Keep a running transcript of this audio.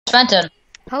Fenton.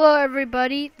 Hello,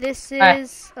 everybody. This Hi.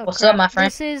 is. Oh, What's crap. up, my friend?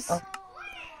 This is Oh.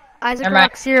 Isaac Never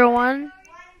mind. Rock 01,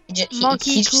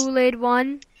 Monkey He's Kool-Aid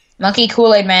 1. Monkey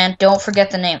Kool-Aid Man. Don't forget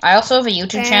the name. I also have a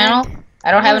YouTube And channel.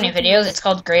 I don't have any Kuceroz. videos. It's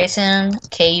called Grayson,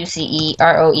 Kuceroez.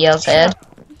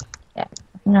 Yeah.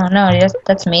 No,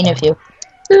 that's mean of you.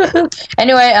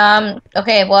 Anyway,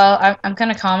 okay, well, I'm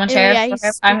gonna commentary. Yeah,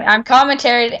 he's I'm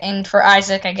commentating for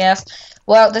Isaac, I guess.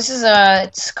 Well, this is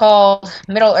it's called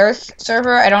Middle Earth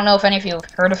server. I don't know if any of you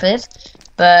have heard of it,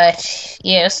 but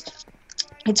yes,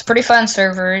 it's a pretty fun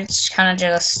server. It's kind of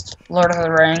just Lord of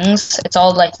the Rings. It's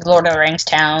all like the Lord of the Rings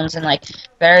towns and like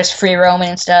there's free roaming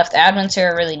and stuff. The admins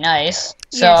here are really nice.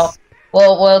 So Yes.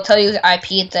 we'll tell you the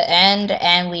IP at the end,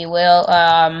 and we will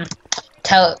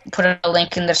put a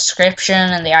link in the description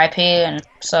and the IP, and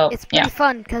so It's pretty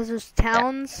fun because there's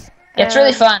towns. it's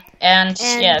really fun, and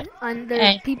And there's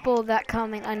and- people that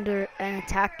come in under and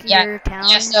attack Yeah, your town.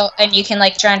 yeah. So and you can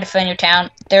like try and defend your town.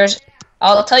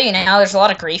 I'll tell you now. There's a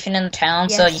lot of griefing in the town,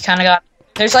 so Yes. you kind of got.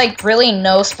 There's like really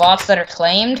no spots that are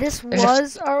claimed. This There's a-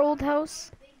 was our old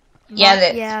house. Yeah,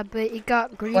 that- Yeah, but it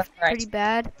got griefed Right. pretty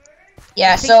bad.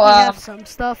 Yeah, I think so we have some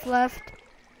stuff left.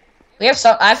 we have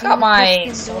some. I've So got the my.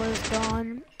 piston door is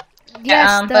gone.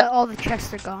 Yes, but- all the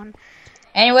chests are gone.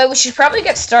 Anyway, we should probably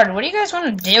get started. What do you guys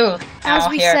want to do As out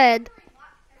we here? said,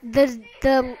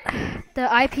 the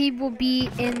IP will be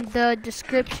in the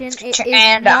description. It is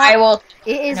And not, I will.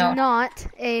 It is no. not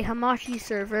a Hamachi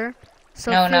server,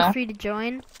 so No, feel no. free to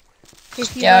join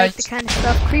if you Yeah, like the kind of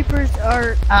stuff. Creepers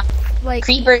are like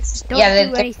Creepers. don't yeah,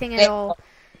 do anything at all.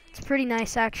 It's pretty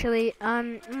nice actually.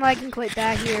 I'm liking quite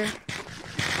bad here.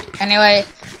 Anyway,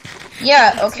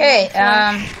 yeah. Okay.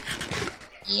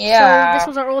 Yeah. So this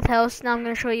was our old house. Now I'm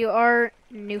gonna show you our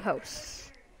new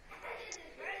house,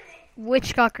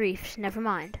 which got griefed. Never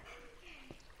mind.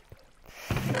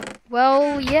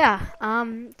 Well, yeah.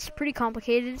 It's pretty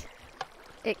complicated.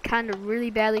 It kind of really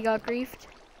badly got griefed.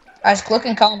 Guys, click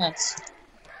in comments.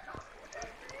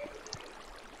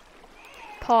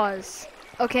 Pause.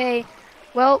 Okay.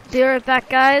 Well, be right back,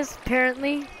 guys.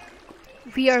 Apparently,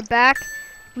 we are back.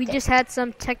 We just had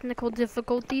some technical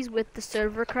difficulties with the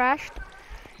server crashed.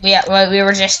 Yeah, well, we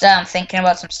were just thinking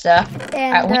about some stuff.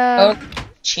 And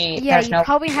Cheat. yeah, There's you no.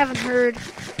 probably haven't heard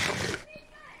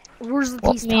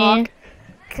Wurzeltees Me. talk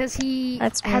because he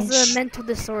That's me. has a mental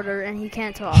disorder and he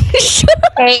can't talk.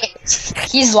 Hey,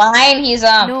 he's lying. He's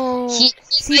No, He,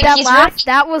 see that he's laugh?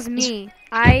 That was me.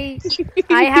 I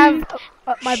have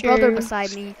my brother Sure.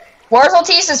 beside me.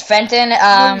 Wurzeltees is Fenton.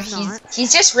 he's not.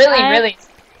 He's just really, I- really.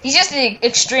 He's just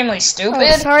extremely stupid.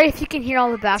 Oh, sorry if you can hear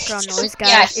all the background noise, guys.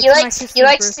 Yeah, it's he my likes- sister's he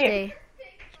likes to- birthday.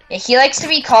 Yeah, he likes to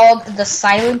be called the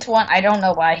silent one. I don't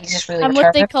know why. He's just really I'm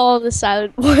what they retarded. call the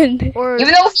silent one. Or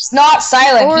Even though he's not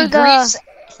silent, or he the- grieves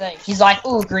everything. He's like,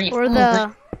 ooh, grief. or ooh,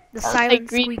 the grief. the I silent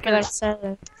agree, but squeakers. I'm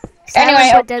silent. Silent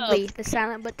Anyway, but deadly. The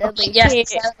silent but deadly. Yes, Okay,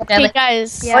 silent but Okay, deadly.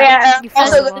 guys. Yeah. Oh yeah. you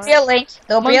Also, follow there'll be a link.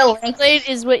 There'll be a Monkey link. Kool-Aid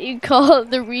is what you call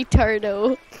the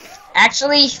retardo.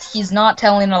 Actually, he's not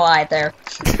telling a lie there.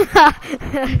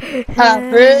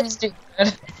 Really stupid.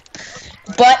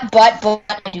 But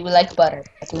I do like butter.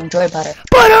 I do enjoy butter.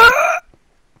 Butter!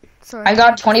 Sorry. I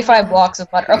got 25 blocks of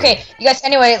butter. Okay, you guys,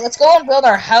 anyway, let's go and build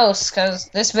our house, because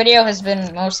this video has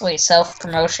been mostly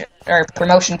self-promotion, or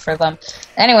promotion for them.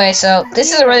 Anyway, so,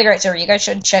 this is a really great server. You guys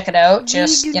should check it out.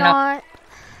 Just, we do you know, not.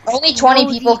 only 20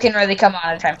 know people the- can really come on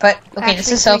at a time. But, okay, this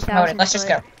Actually, is self-promoted. 3,000 Let's just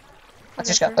go. foot. Let's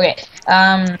just go. Whatever.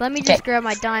 Okay, Let me okay. just grab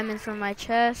my diamond from my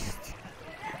chest.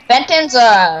 Fenton's,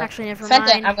 Actually, never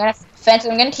Fenton, mind. I'm gonna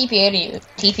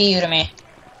TP you to me.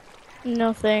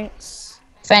 No thanks.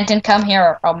 Fenton, come here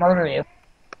or I'll murder you.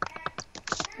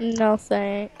 No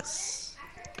thanks.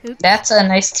 Oops. That's a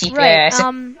nice TP. Right. I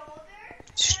said-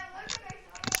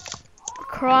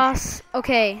 Cross.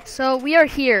 Okay, so we are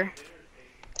here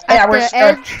Yeah, at we're the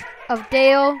start- edge of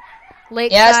Dale,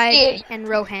 Lakeside, see- and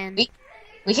Rohan.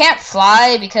 We can't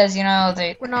fly because, you know,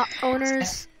 We're not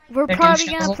owners. We're They're probably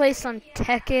doing gonna shit. play some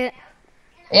Tekkit.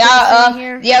 Yeah,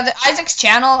 here. yeah, the Isaac's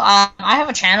channel, I have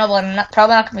a channel, but I'm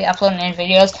probably not gonna be uploading any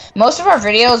videos. Most of our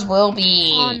videos will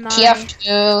be On my TF2,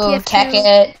 TF2,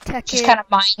 Tekkit, just kind of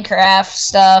Minecraft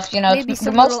stuff, you know. Maybe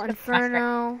some most little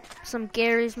Inferno, some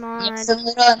Gary's mod. Yeah, some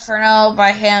little Inferno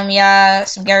by him, yeah,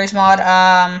 some Gary's mod.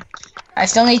 I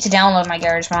still need to download my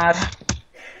Gary's mod.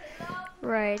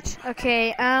 Right.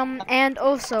 Okay. And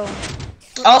also,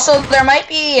 Also, there might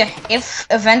be, if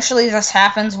eventually this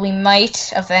happens, we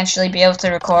might eventually be able to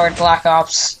record Black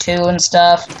Ops 2 and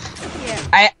stuff.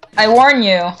 yeah. I warn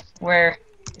you, where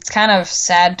it's kind of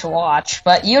sad to watch,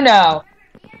 but you know,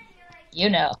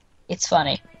 it's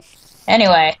funny.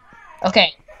 Anyway,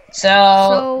 okay,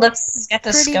 So let's get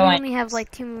this We going. only have like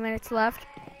 2 minutes left.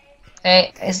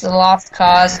 Okay, is the lost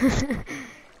cause?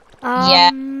 Yeah.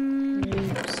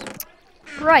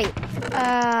 Right.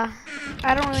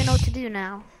 I don't really know what to do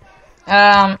now.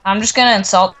 I'm just gonna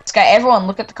insult this guy. Everyone,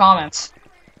 look at the comments.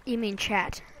 You mean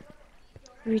chat?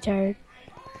 Retard.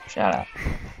 Shut up.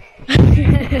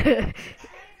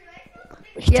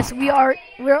 Yes, we are.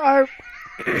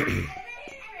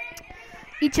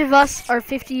 Each of us are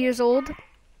 50 years old.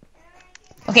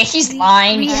 Okay, he's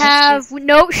lying. We have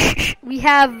we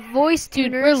have voice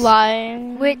Dude, tuners. we're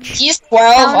lying. Which He's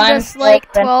 12. Sound I'm us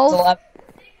like 12. 11.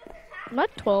 I'm not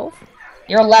 12.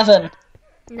 You're 11.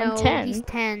 no, 10. he's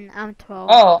 10. I'm 12.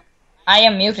 Oh, I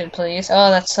am muted, please. Oh,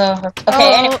 that's so.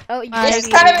 Okay, anyway, this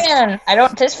you time in.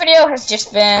 This video has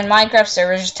just been Minecraft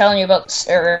server, just telling you about the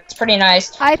server. It's pretty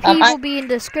nice. IP will be in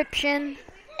description.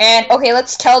 And okay,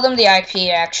 let's tell them the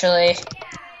IP actually.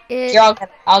 Here,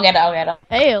 I'll get it.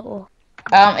 Hail.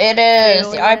 It is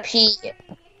Hail, the yeah. IP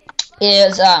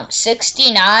is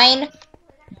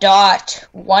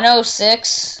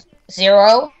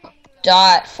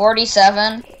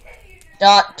 69.10.47.20.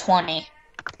 Thank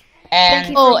And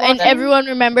you. Oh, for and watching. everyone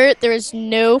remember, there is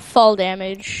no fall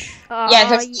damage. yeah,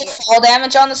 there's no fall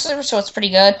damage on the server, so it's pretty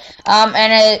good.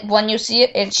 And when you see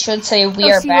it, it should say we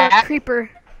are back. Creeper.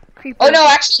 Oh no,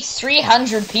 actually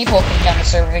 300 people can get on the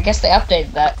server. I guess they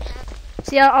updated that.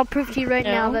 See, I'll prove to you right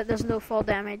now No. that there's no fall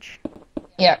damage.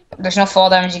 Yeah, there's no fall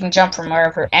damage. You can jump from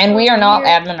wherever. And we are not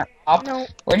admin or top. No,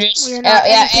 We're just we're not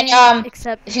yeah, anything and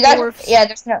except if you guys dwarfs. yeah,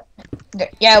 there's no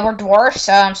we're dwarfs.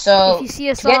 So If you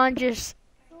see us get- on, just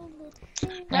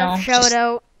know, shout just-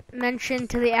 out, mention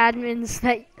to the admins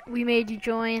that we made you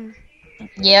join.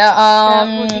 yeah,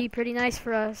 That would be pretty nice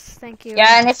for us. Thank you.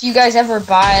 yeah, and if you guys ever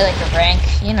buy like a rank,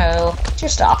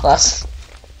 just stop us.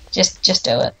 Just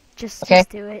do it. Just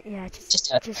do it. Yeah, Just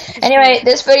do it. just Anyway, do it.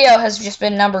 this video has just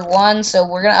been number 1, so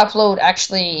we're gonna upload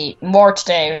actually more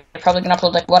today. We're probably gonna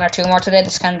upload like 1 or 2 more today.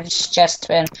 This kind of just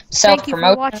been Thank you for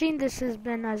self-promote. watching. This has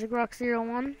been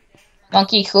IsaacRock01.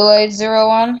 Monkey Kool-Aid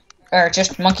 01, or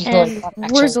just Monkey Kool-Aid And 1,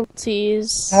 actually.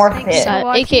 Wurzltees. More Thank of you it. for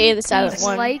watching. AKA the silent Please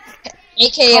one. like,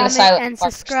 AKA the comment, silent and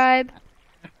one. subscribe.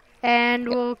 And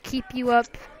we'll keep you up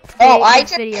to date Oh, I with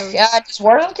just videos. does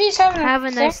World These have Have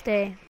a nice day.